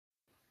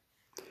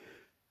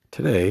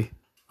Today,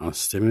 on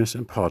Stimulus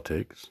and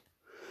Politics,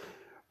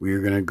 we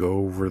are going to go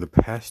over the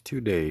past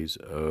 2 days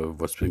of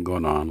what's been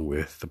going on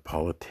with the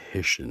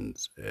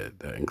politicians.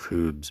 That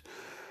includes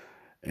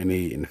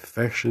any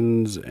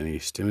infections, any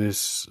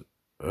stimulus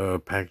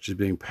packages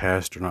being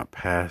passed or not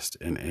passed,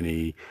 and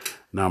any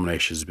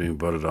nominations being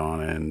voted on,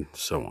 and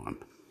so on.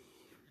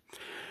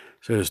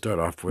 So to start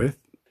off with,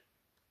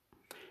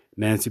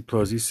 Nancy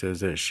Pelosi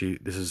says that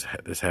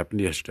this happened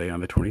yesterday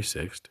on the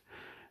 26th.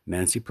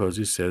 Nancy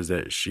Pelosi says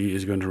that she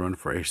is going to run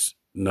for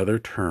another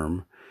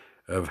term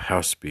of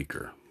House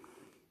Speaker.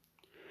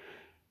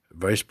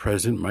 Vice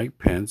President Mike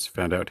Pence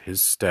found out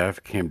his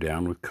staff came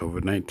down with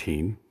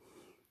COVID-19.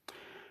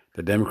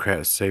 The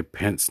Democrats say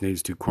Pence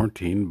needs to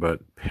quarantine,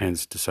 but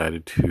Pence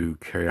decided to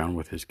carry on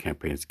with his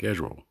campaign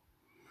schedule.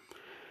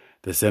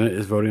 The Senate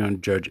is voting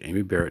on Judge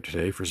Amy Barrett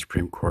today for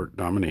Supreme Court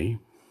nominee.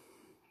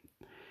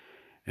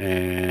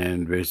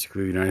 And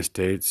basically, the United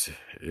States,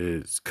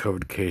 its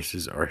COVID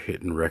cases are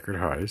hitting record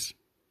highs.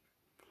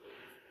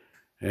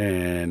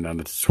 And on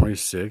the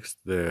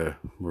 26th,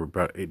 we're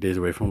about 8 days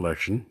away from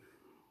election.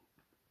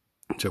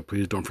 So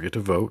please don't forget to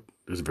vote.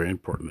 It's very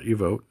important that you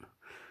vote,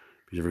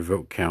 because every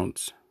vote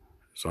counts,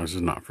 as long as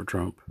it's not for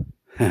Trump.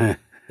 Let's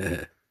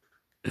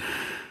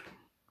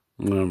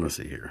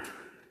see here.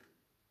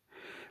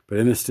 But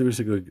in the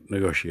stimulus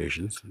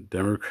negotiations,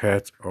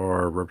 Democrats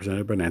are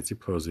represented by Nancy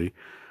Pelosi,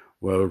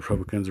 while the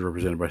Republicans are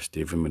represented by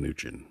Stephen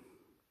Mnuchin.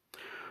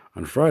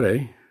 On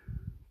Friday,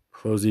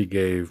 Pelosi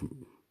gave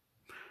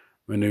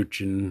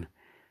Mnuchin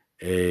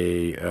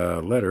a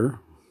letter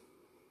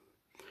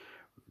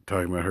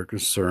talking about her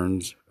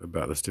concerns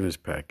about the stimulus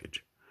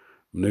package.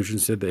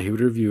 Mnuchin said that he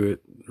would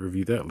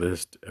review that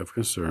list of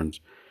concerns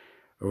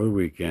over the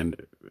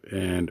weekend,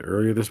 and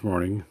earlier this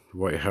morning, the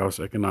White House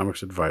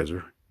economics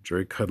advisor,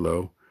 Jerry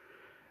Kudlow,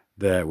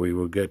 that we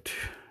will get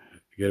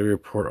a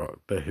report,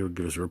 that he'll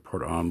give us a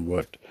report on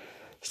what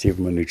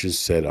Stephen Mnuchin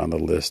said on the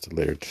list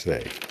later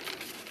today.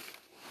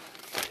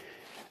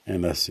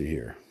 And let's see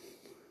here.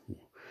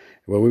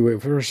 While we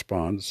wait for a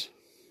response,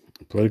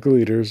 political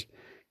leaders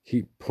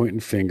keep pointing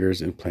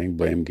fingers and playing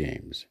blame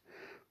games.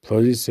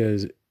 Pelosi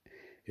says it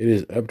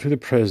is up to the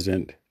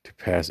president to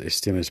pass a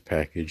stimulus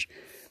package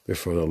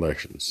before the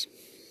elections.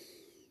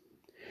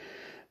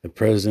 The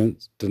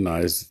president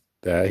denies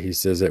that. He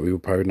says that we will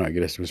probably not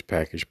get a stimulus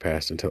package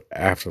passed until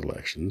after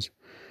elections,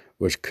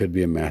 which could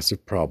be a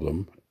massive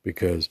problem,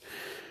 because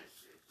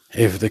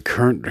if the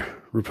current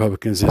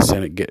Republicans in the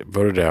Senate get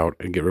voted out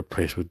and get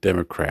replaced with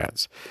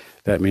Democrats,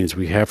 that means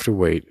we have to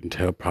wait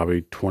until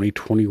probably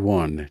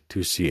 2021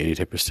 to see any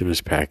type of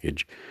stimulus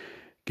package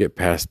get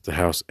past the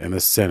House and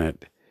the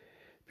Senate,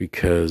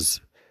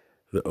 because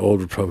the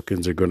old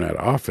Republicans are going out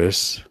of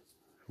office,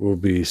 will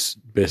be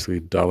basically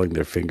dawdling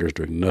their fingers,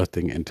 doing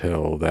nothing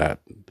until that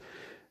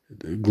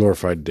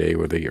glorified day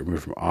where they get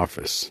removed from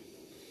office,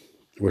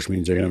 which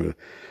means they're going to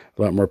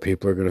a lot more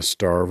people are going to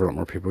starve, a lot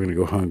more people are going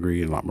to go hungry,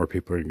 and a lot more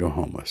people are going to go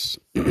homeless,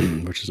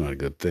 which is not a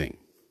good thing.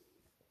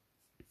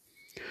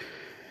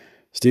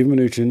 Steve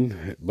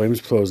Mnuchin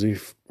blames Pelosi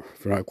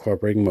for not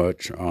cooperating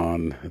much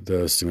on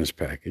the stimulus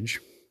package.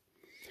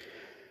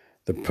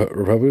 He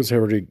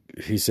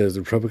says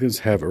the Republicans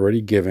have already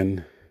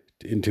given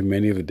into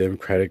many of the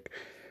Democratic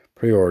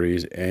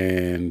priorities,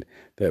 and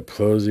that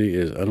Pelosi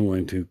is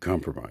unwilling to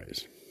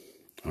compromise.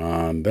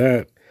 On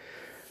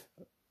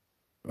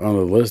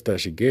the list that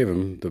she gave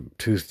him, the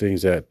two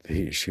things that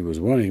she was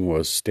wanting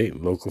was state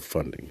and local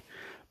funding.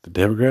 The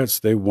Democrats,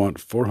 they want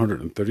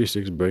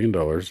 $436 billion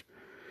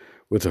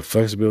with the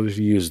flexibility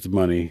to use the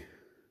money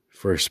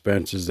for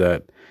expenses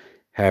that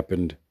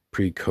happened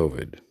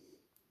pre-COVID.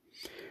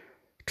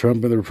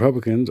 Trump and the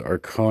Republicans are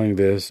calling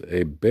this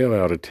a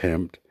bailout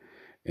attempt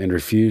and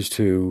refuse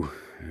to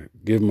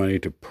give money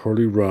to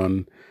poorly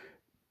run,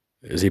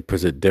 as he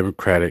puts it,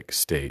 Democratic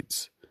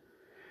states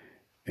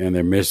and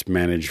their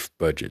mismanaged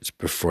budgets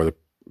before the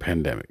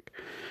pandemic.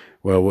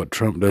 Well, what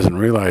Trump doesn't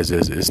realize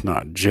is it's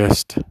not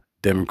just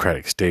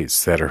Democratic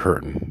states that are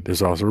hurting.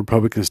 There's also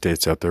Republican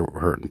states out there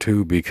hurting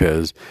too,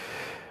 because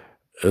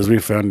as we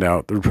found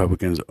out, the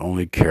Republicans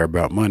only care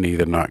about money.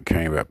 They're not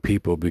caring about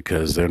people,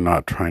 because they're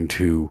not trying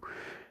to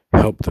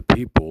help the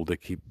people. They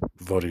keep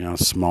voting on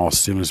small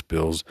stimulus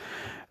bills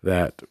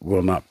that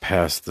will not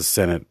pass the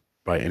Senate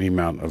by any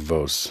amount of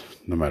votes,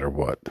 no matter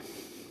what.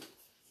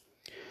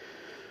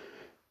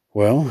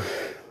 Well,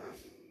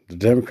 the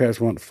Democrats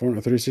want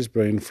 $436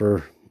 billion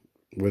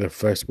with a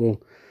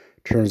flexible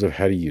terms of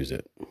how to use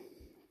it.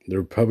 The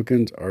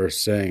Republicans are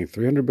saying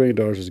 $300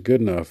 billion is good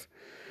enough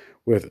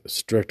with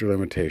stricter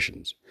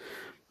limitations.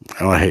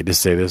 I hate to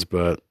say this,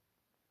 but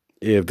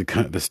if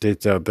the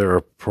states out there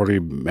are poorly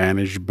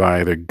managed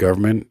by their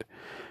government,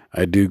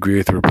 I do agree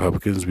with the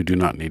Republicans. We do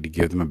not need to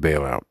give them a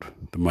bailout.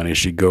 The money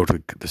should go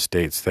to the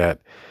states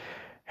that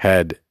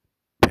had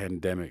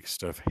pandemic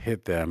stuff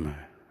hit them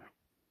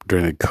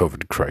during the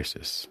COVID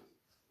crisis.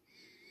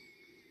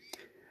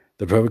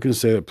 The Republicans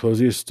say that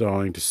Pelosi is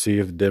stalling to see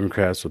if the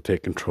Democrats will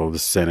take control of the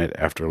Senate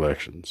after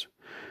elections.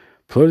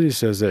 Pelosi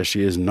says that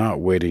she is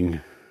not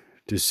waiting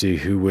to see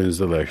who wins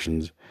the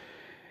elections,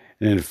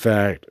 And in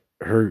fact,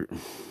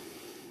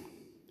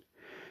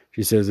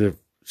 she says if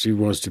she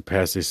wants to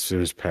pass a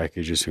stimulus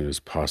package as soon as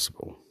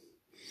possible.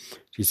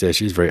 She says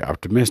she's very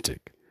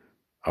optimistic.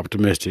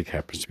 Optimistic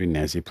happens to be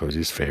Nancy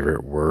Pelosi's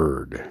favorite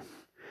word.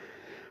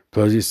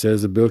 Pelosi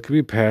says the bill could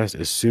be passed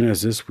as soon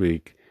as this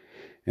week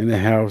in the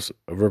House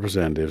of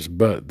Representatives,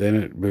 but then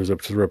it moves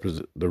up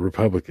to the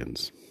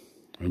Republicans.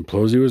 When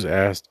Pelosi was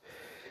asked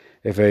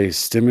if a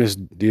stimulus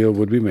deal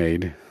would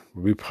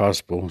be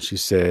possible, she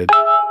said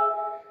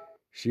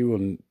she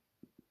will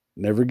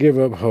never give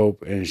up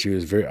hope, and she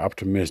was very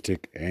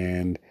optimistic.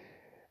 And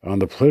on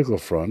the political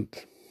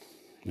front,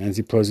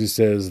 Nancy Pelosi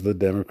says the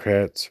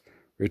Democrats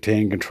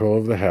retain control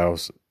of the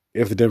House.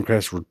 If the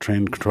Democrats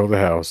retain control of the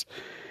House,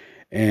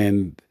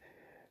 and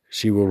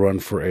she will run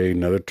for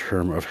another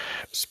term of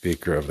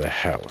Speaker of the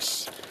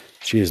House.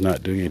 She is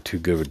not doing a too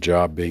good of a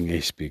job being a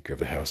Speaker of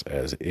the House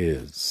as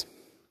is.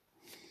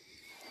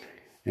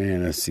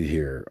 And let's see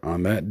here.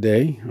 On that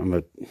day, on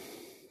the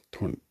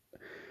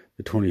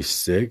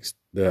 26th,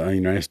 the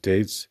United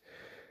States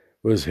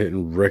was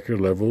hitting record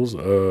levels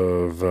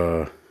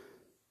of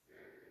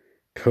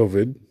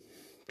COVID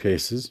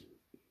cases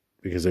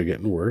because they're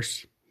getting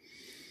worse.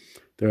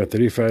 There are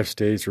 35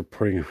 states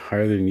reporting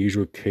higher than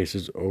usual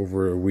cases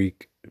over a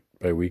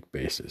week-by-week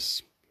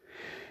basis.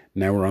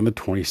 Now we're on the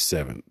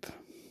 27th.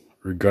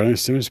 Regarding the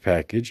stimulus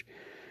package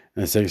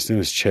and the second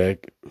stimulus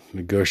check,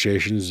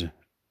 negotiations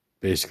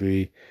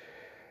basically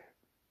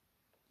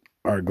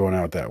aren't going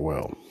out that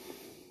well.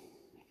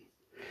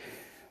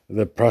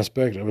 The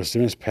prospect of a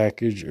stimulus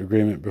package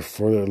agreement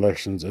before the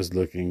elections is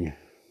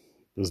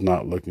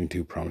not looking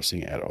too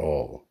promising at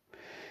all,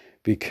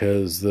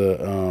 because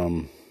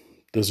the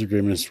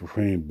disagreements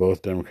between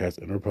both Democrats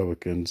and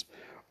Republicans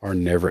are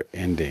never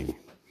ending.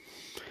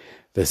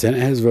 The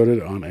Senate has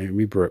voted on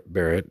Amy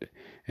Barrett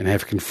and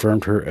have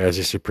confirmed her as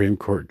a Supreme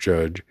Court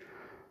judge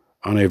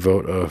on a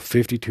vote of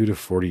 52 to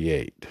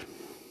 48.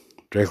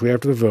 Directly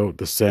after the vote,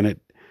 the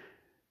Senate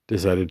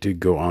decided to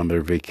go on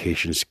their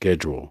vacation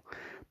schedule,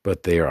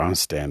 but they are on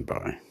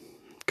standby.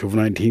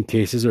 COVID-19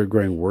 cases are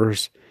growing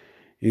worse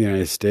in the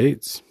United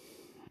States.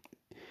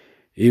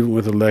 Even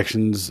with the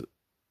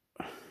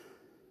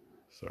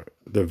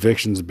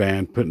evictions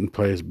ban put in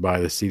place by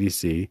the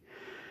CDC,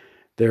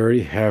 there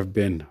already have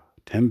been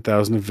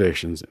 10,000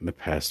 evictions in the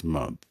past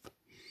month.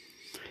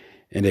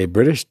 And a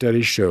British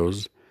study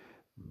shows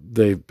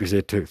because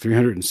they took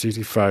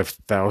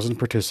 365,000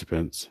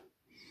 participants,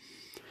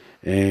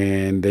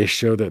 and they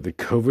show that the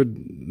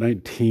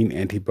COVID-19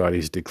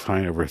 antibodies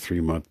decline over a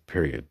 3-month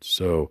period.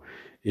 So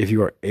if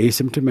you are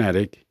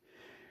asymptomatic,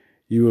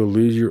 you will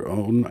lose your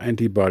own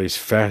antibodies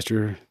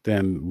faster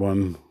than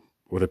one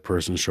with a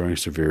person showing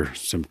severe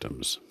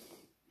symptoms.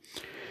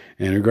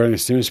 And regarding the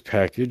stimulus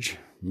package,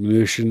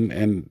 Mnuchin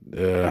and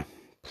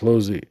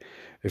Pelosi,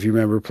 if you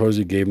remember,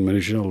 Pelosi gave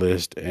Mnuchin a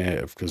list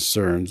of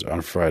concerns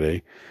on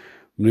Friday.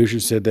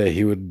 Mnuchin said that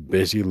he would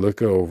basically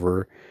look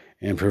over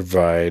and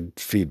provide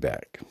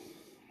feedback.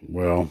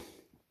 Well,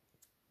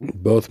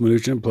 both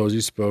Mnuchin and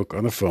Pelosi spoke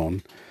on the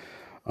phone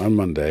on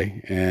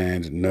Monday,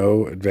 and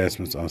no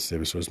advancements on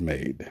stimulus was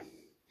made.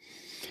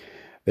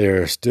 They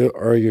are still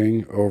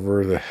arguing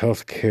over the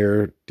health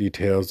care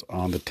details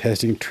on the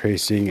testing,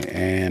 tracing,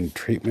 and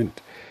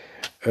treatment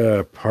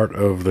part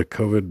of the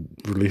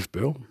COVID relief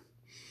bill.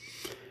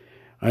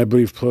 I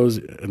believe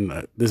Pelosi,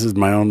 and this is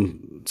my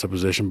own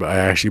supposition, but I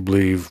actually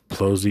believe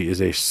Pelosi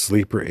is a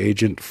sleeper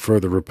agent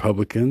for the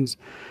Republicans,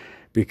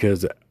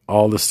 because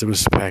all the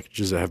stimulus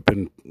packages that have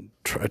been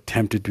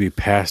attempted to be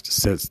passed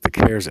since the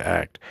CARES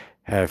Act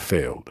have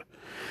failed.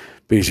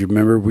 Because you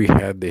remember, we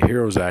had the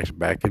HEROES Act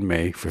back in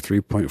May for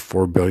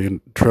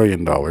 $3.4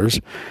 trillion,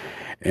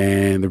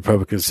 and the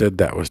Republicans said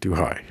that was too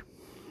high.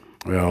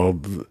 Well,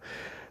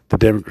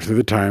 through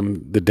the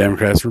time, the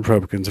Democrats and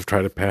Republicans have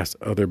tried to pass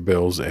other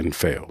bills and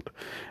failed.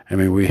 I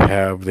mean, we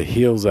have the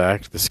HEALS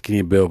Act, the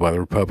skinny bill by the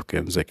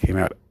Republicans that came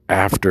out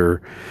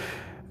after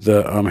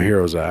the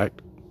HEROES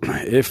Act.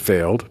 It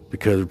failed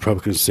because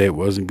Republicans say it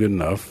wasn't good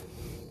enough.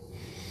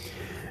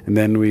 And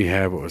then we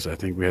have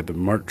the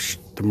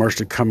March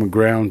to Common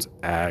Grounds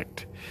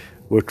Act,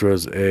 which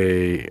was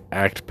a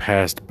act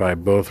passed by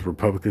both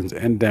Republicans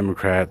and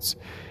Democrats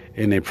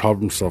in a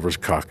problem solvers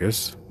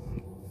caucus.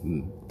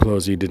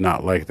 Pelosi did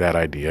not like that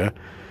idea,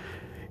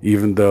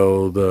 even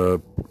though the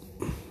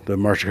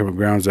March to Common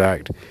Grounds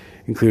Act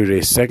included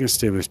a second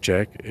stimulus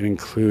check. It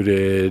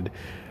included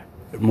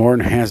more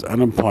enhanced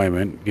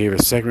unemployment, gave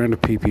a second round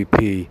of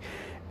PPP,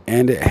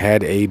 and it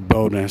had a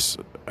bonus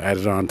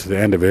added on to the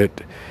end of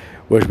it,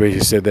 which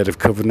basically said that if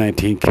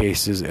COVID-19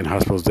 cases and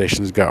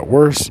hospitalizations got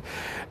worse,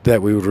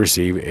 that we would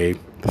receive a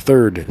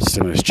third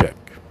stimulus check.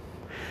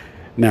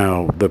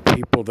 Now, the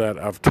people that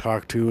I've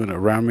talked to and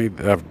around me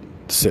that I've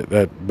said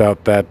that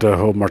about that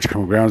whole March to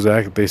Common Grounds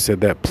Act, they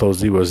said that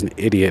Pelosi was an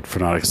idiot for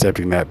not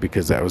accepting that,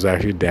 because that was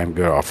actually a damn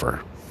good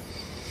offer.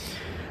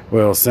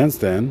 Well, since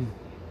then,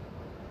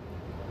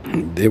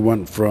 they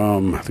went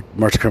from the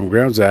March to Common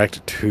Grounds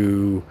Act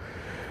to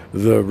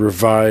the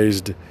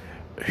revised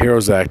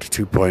HEROES Act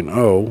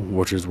 2.0,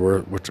 which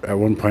at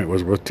one point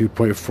was worth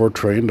 $2.4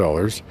 trillion,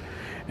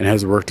 and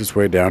has worked its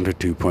way down to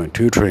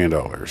 $2.2 trillion.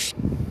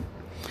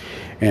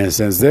 And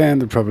since then,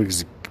 the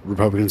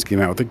Republicans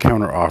came out with a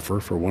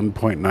counteroffer for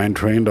 $1.9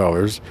 trillion,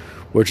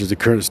 which is the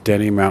current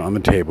standing amount on the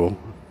table.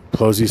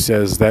 Pelosi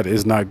says that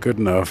is not good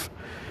enough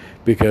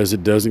because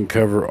it doesn't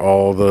cover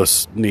all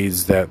the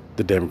needs that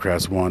the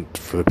Democrats want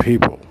for the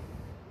people.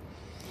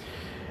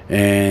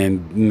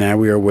 And now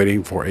we are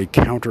waiting for a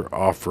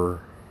counteroffer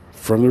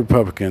from the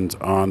Republicans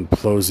on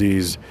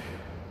Pelosi's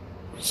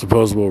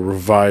supposed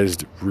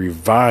revised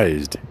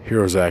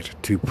HEROES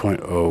Act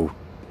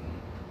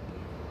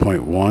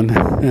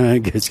 2.0.1, I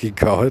guess you could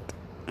call it.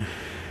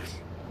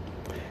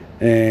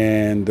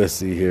 And let's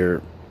see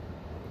here.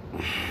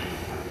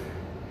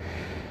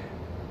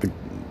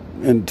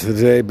 And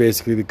today,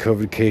 basically, the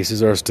COVID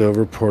cases are still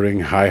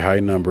reporting high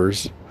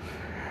numbers,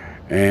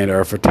 and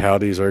our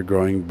fatalities are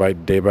growing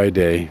day by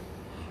day.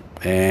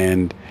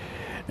 And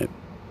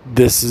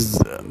this is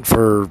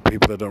for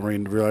people that don't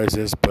really realize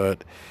this,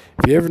 but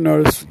if you ever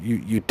notice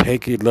you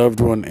take a loved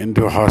one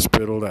into a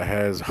hospital that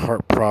has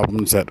heart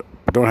problems that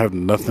don't have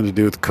nothing to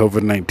do with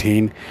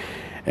COVID-19,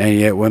 and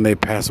yet when they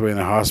pass away in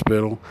the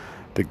hospital,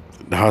 the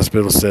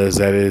hospital says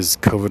that is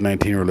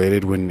COVID-19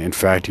 related, when in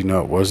fact it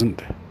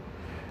wasn't.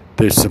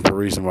 The simple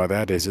reason why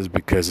that is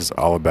because it's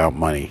all about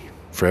money.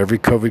 For every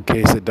COVID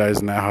case that dies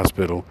in that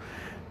hospital,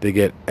 they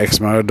get X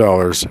amount of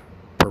dollars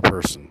per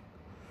person.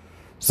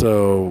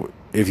 So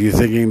if you're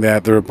thinking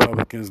that the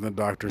Republicans and the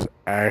doctors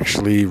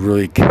actually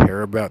really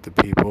care about the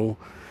people,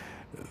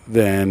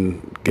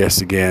 then guess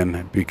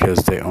again, because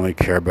they only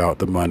care about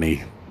the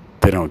money.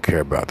 They don't care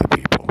about the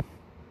people.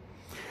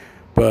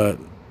 But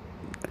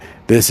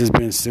this has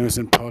been Stimulus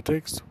in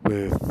Politics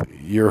with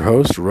your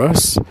host,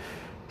 Russ.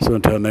 So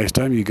until next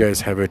time, you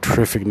guys have a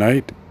terrific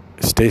night.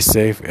 Stay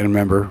safe, and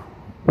remember,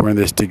 we're in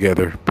this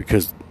together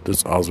because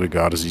that's all we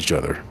got is each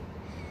other.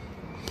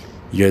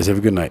 You guys have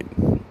a good night.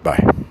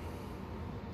 Bye.